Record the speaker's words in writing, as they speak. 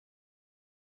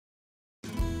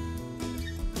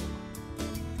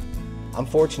I'm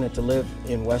fortunate to live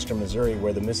in western Missouri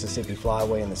where the Mississippi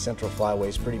Flyway and the Central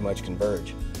Flyways pretty much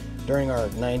converge. During our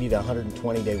 90 to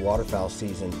 120 day waterfowl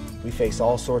season, we face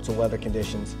all sorts of weather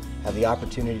conditions, have the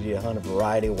opportunity to hunt a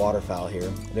variety of waterfowl here.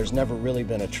 There's never really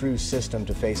been a true system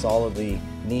to face all of the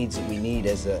needs that we need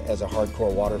as a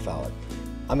hardcore waterfowler.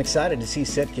 I'm excited to see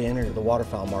Sitka enter the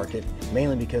waterfowl market,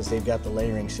 mainly because they've got the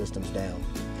layering systems down.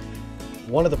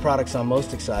 One of the products I'm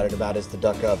most excited about is the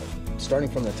duck oven. Starting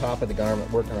from the top of the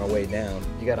garment, working our way down,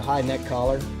 you got a high neck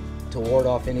collar to ward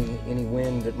off any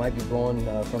wind that might be blowing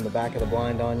from the back of the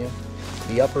blind on you.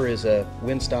 The upper is a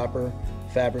WINDSTOPPER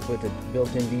fabric with a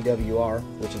built-in DWR,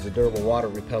 which is a durable water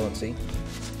repellency.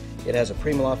 It has a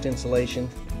PrimaLoft insulation.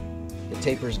 It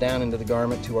tapers down into the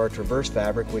garment to our traverse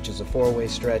fabric, which is a 4-way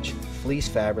stretch fleece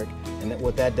fabric, and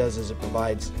what that does is it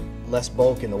provides less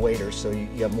bulk in the waders, so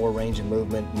you have more range of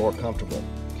movement, more comfortable.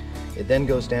 It then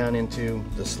goes down into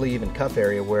the sleeve and cuff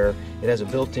area where it has a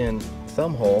built-in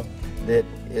thumb hole that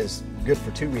is good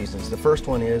for 2 reasons. The first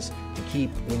one is to keep,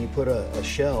 when you put a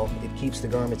shell, it keeps the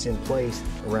garments in place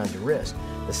around your wrist.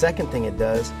 The second thing it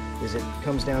does is it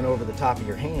comes down over the top of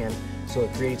your hand, so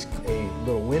it creates a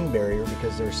little wind barrier,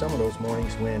 because there are some of those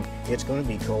mornings when it's going to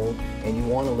be cold and you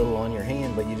want a little on your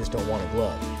hand but you just don't want a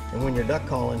glove. And when you're duck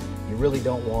calling, you really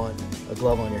don't want a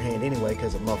glove on your hand anyway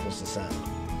because it muffles the sound.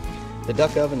 The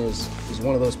duck oven is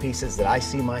one of those pieces that I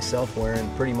see myself wearing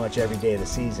pretty much every day of the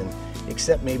season,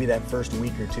 except maybe that first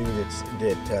week or two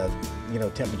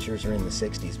that temperatures are in the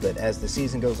 60s. But as the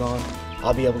season goes on,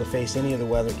 I'll be able to face any of the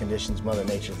weather conditions Mother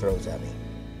Nature throws at me.